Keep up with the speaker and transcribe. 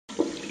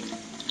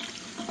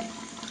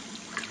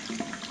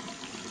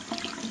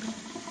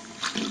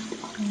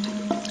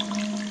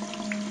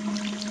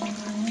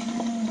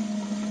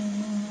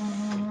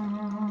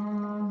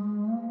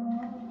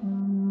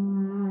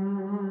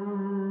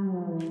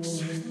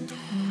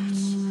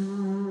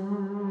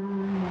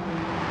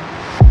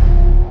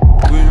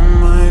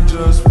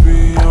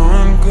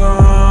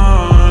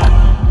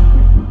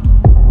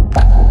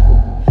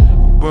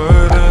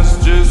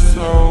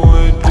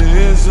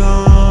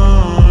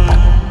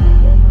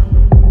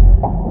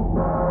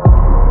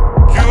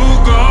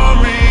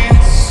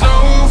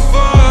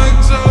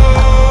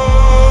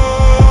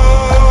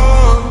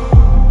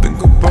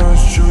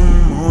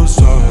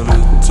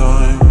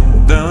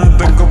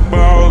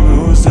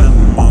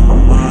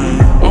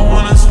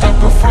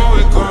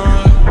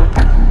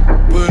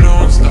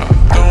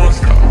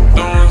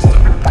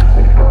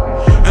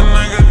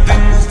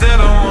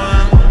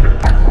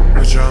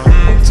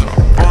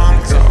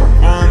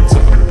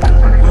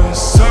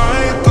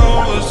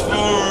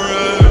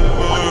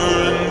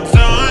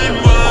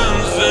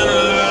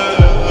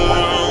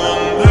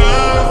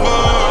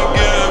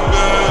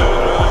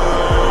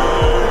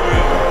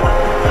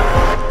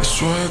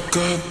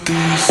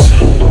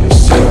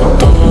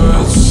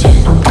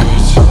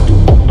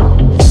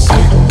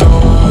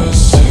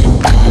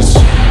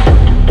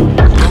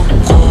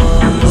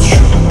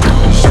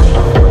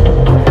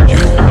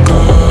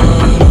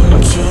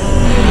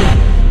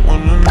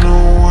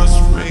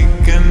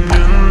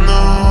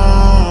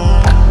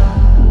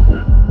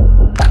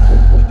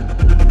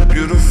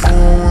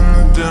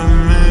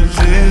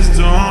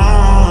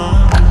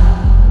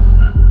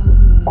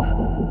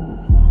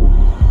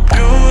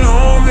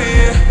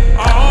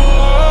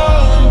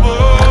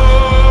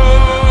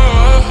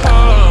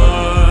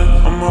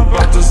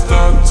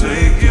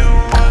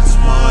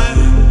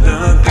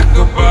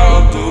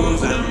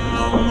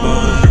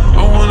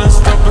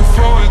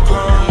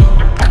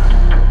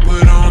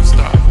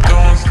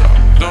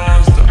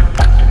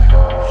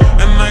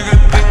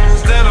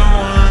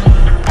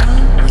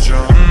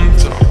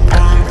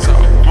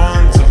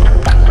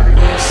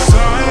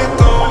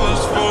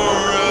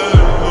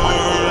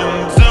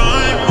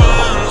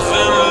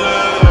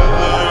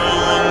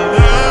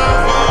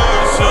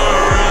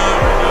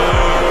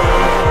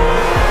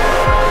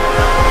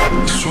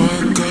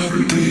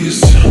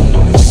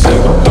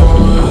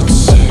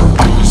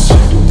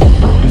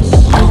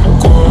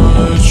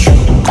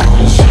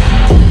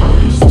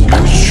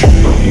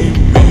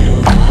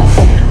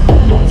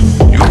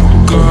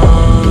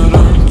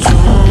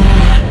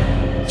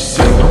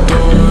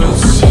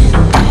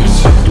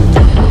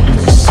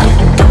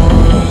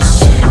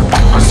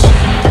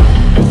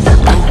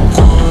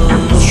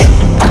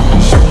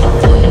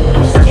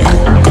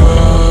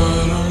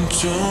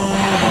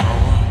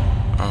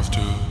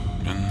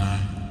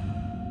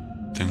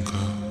think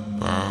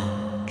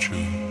about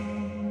you.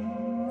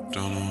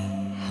 Don't know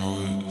how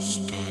it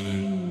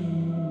started,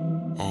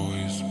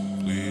 always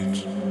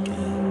bleeds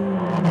through.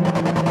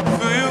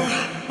 Feel you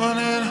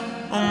running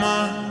on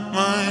my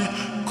mind,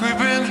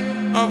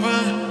 creeping up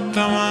and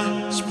down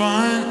my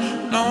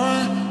spine. No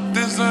one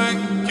thinks like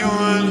you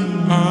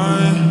and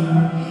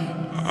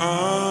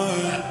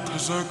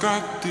cause I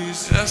got these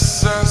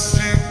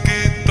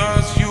SICK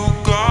thoughts. You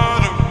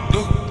gotta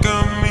look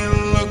at me,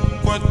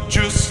 look what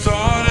you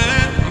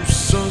started. I'm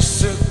so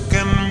sick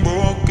and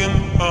broken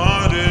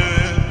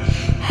hearted,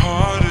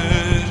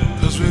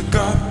 cause we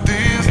got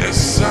these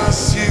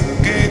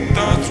SICK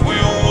thoughts. We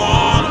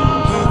wanna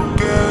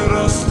look at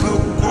us,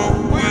 look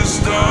what we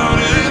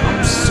started.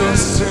 I'm so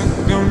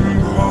sick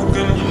and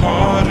broken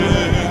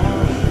hearted,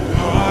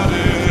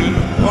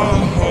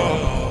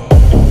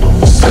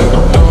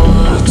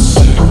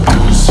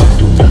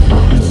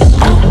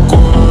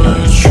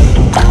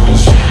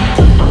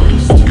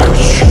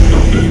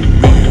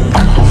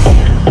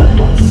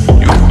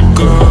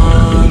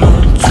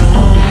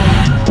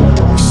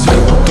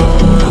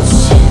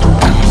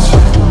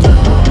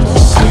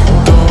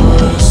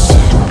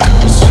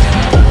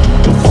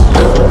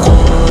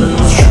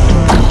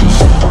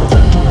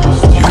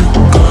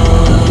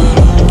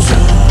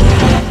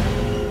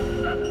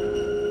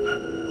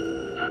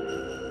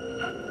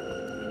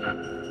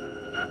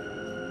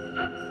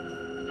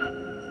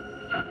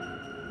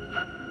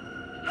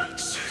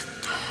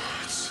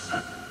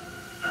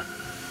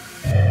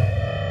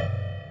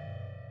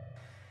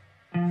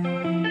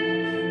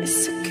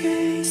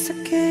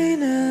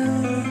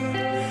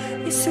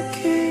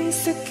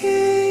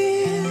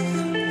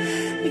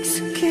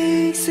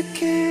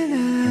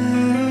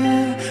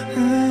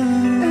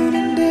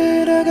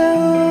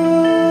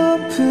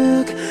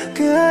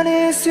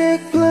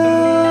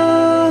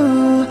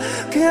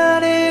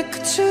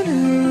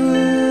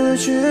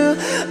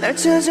 날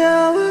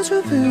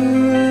찾아와줘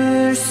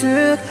불쑥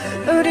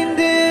우린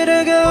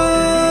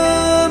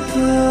들어가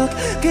움푹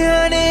그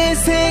안에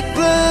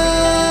색blue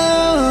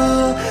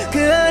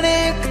그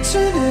안에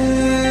그친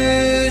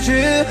우주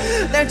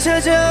날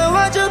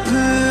찾아와줘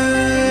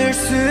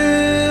불쑥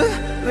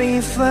We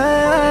fly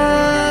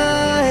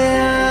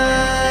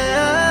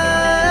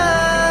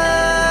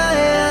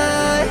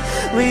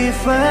We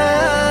fly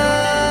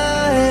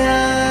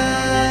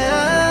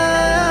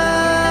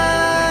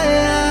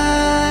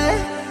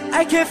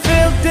I can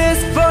feel this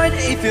void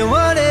if you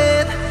want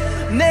it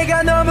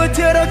내가 너무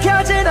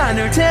들어가진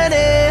않을 테니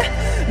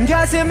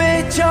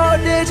가슴이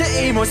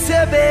저리지 이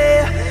모습이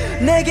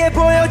내게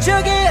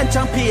보여주기엔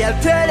창피할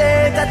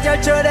테니 다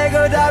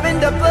펼쳐내고 dive in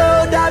the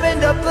blue dive in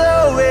the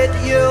blue with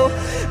you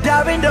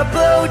dive in the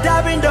blue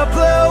dive in the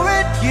blue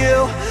with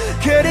you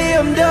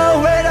그리움도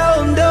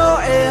외로움도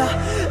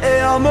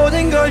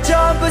모든 걸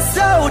전부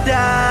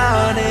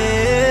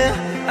쏟아내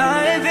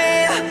I've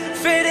been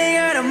feeding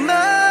out of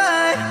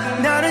mind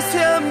나를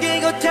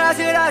숨기고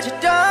탓을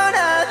하지도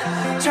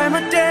난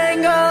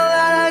잘못된 걸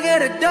알아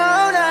그래도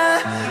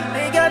난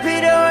네가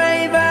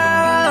필요해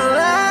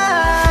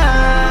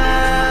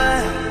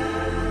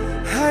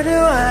How do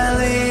I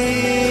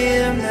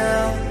live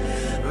now?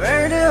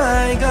 Where do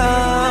I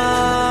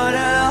go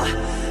now?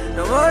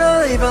 Don't wanna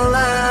live a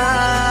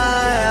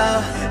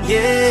lie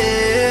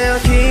Yeah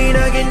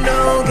기나긴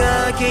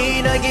녹아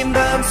기나긴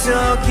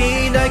밤속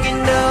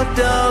기나긴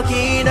덕도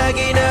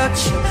기나긴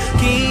악취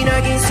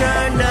기나긴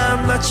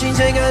사람 마치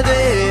제가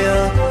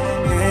돼요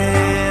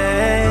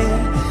yeah,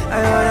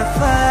 I wanna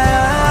fly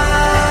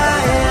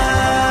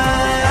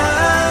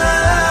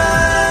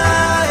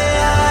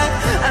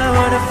I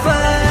wanna fly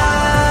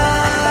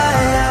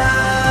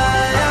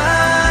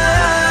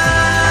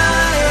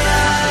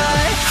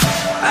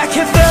I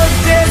can feel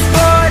this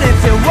void if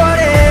you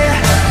want it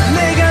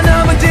내가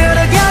너무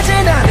들어가진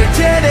않을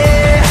테니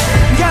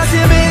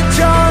가슴이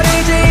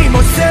저리지 이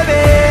모습이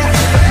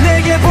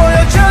내게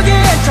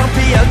보여주기엔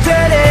창피할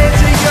테니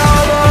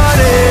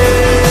즐거워하는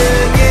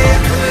게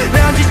난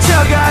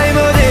지쳐가 이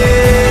모든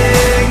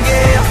게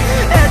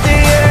At the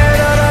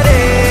end of the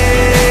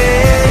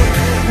day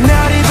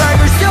날이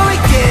밟을 수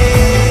있게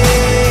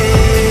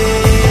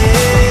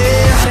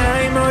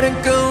나의 모든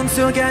꿈속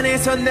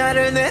안에서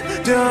나를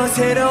또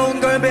새로운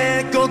걸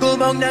뱉고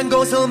구멍난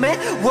곳을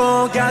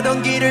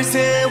메워가던 길을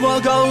세워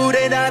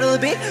거울에 나를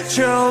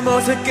비춰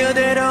모습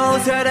그대로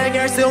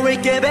사랑할 수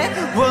있게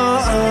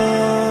배워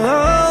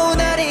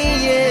날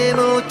이해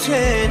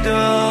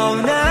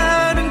못해도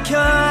나는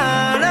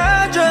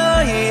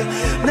갈아줘 이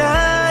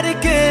날이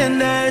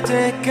끝날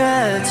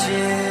때까지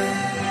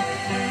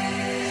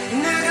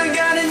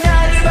누군가는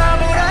나를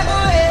바보라고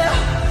해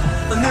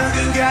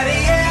누군가를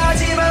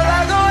이해하지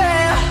말라고 해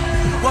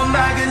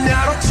원망은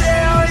나로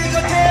채워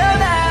이거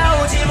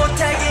태어나오지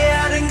못하게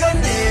하는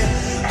건데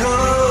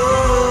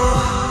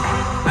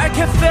I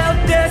can feel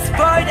this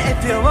void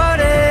if you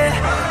want it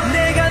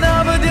내가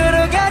너무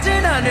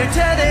들어가진 않을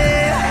테니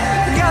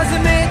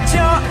가슴이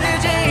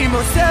저리지 이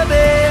모습이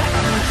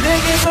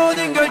내게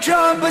모든 걸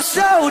전부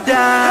쏟아 I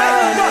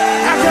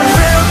can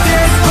feel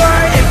this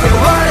void if you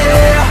want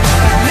it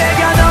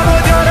내가 너무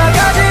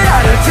들어가진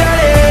않을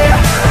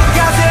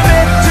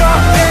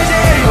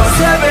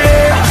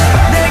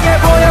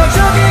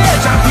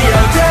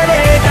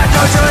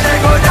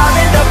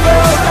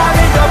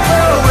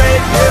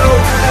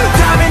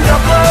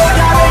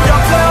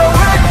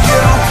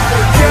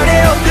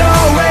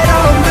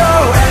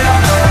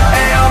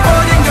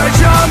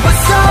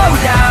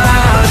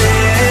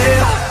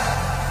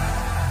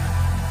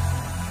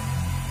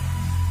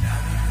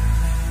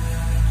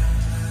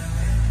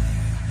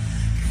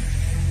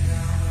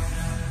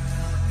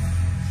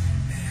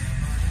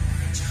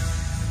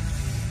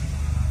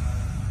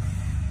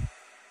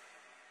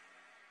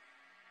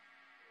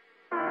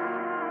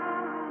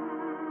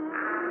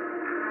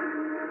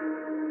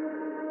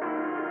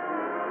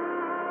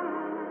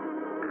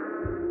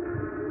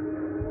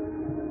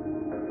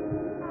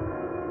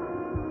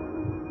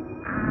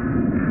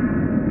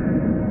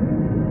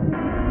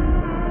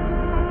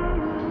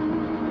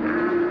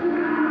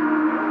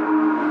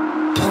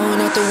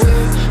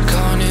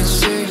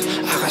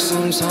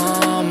some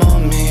time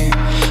on me.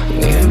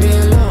 Need to be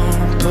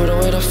alone, put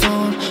away the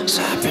phone. This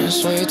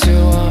happens way too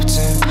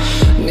often.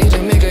 Need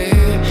to make a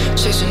hit,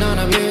 chasing on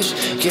a bitch,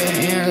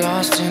 getting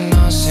lost in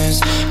nonsense.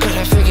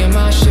 Gotta figure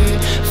my shit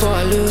before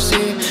I lose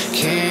it.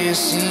 Can't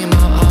see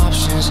my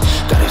options.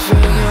 Gotta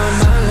figure my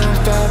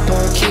life out,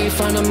 but keep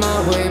finding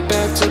my way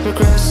back to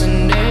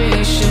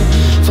procrastination.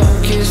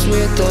 Focus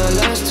with the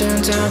lights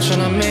turned down,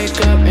 tryna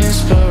make up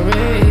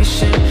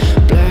inspiration.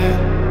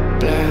 Black,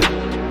 black,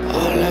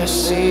 all I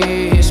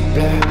see is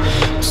black.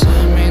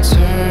 Time ain't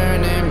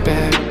turning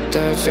back,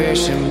 the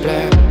vision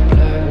black,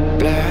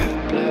 black,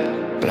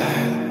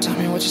 black. Tell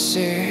me what you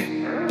see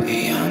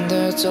beyond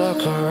the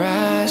dark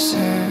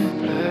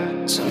horizon.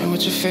 Tell me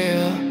what you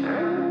feel,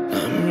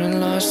 I'm in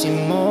lost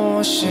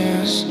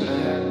emotions.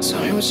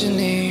 Tell me what you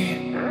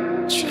need,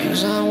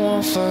 dreams I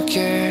won't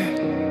forget.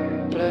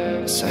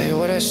 Tell you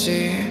what I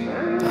see,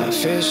 a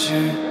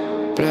vision,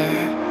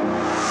 black,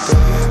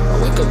 black. I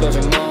wake up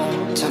every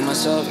morning, tell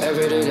myself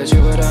every day that you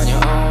were on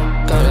your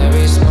own. Gotta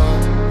be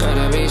smart,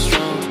 gotta be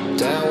strong.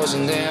 That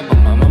wasn't there, but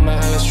my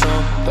mama hella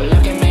strong. But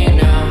look at me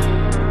now,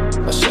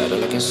 my shadow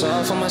looking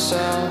soft for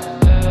myself.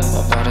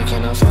 My body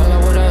cannot follow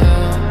what the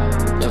hell.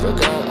 Never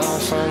got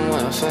off from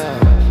where I fell.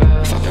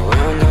 Fucking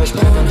around, I was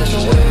living this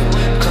way.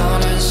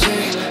 Call and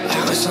see, I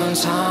got some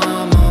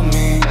time on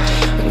me. I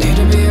need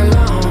to be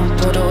alone,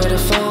 put away the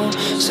phone.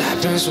 This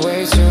happens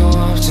way too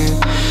often.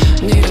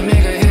 Need to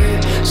make a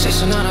hit,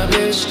 chasing on a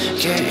bitch,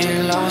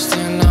 getting lost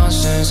in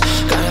nonsense.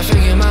 Gotta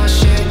figure my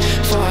shit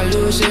before I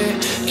lose it.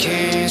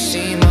 Can't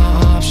see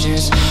my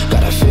options.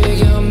 Gotta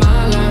figure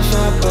my life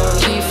out, but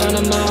keep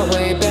finding my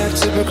way back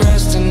to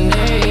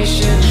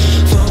procrastination.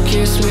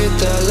 Focus with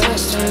the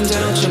lights turned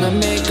down, tryna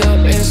make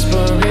up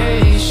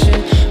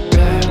inspiration.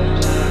 Black,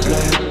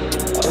 black,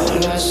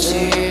 all I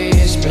see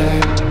is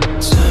black.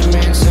 Time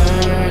ain't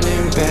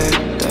turning back,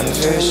 the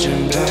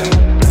vision black,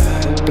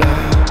 black,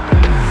 black.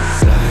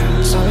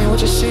 Tell me what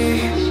you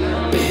see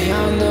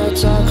beyond the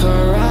dark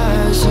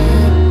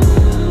horizon.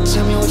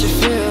 Tell me what you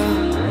feel,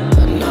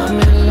 and I'm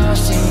in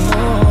lost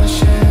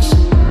emotions.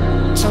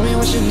 Tell me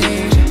what you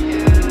need,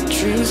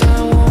 dreams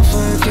I won't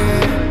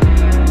forget.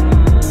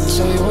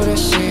 Tell you what I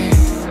see,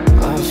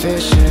 a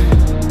vision,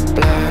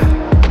 black,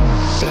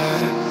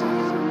 black.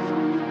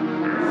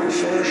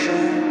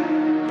 Vision,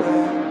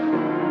 black,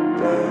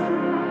 black.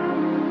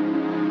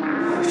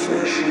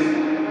 Vision,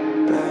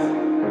 black,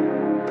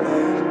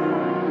 black.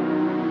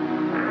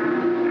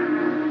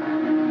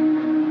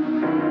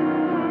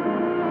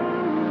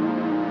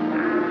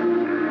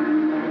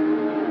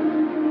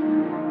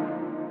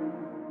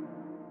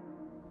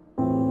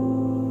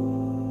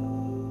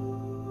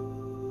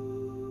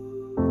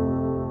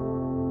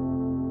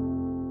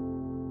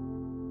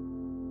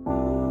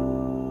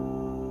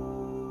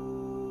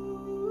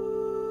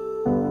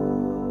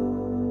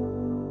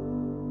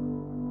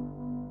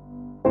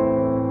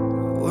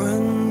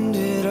 When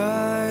did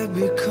I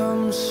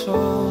become so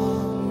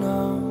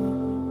numb?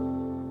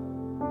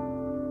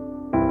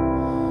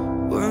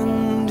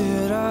 When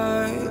did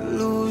I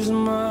lose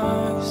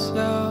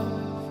myself?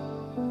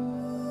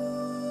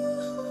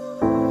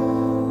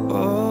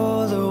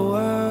 All the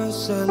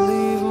words that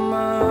leave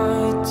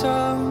my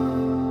tongue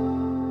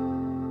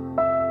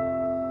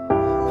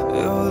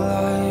feel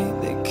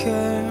like they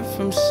came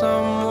from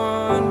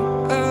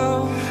someone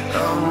else.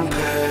 I'm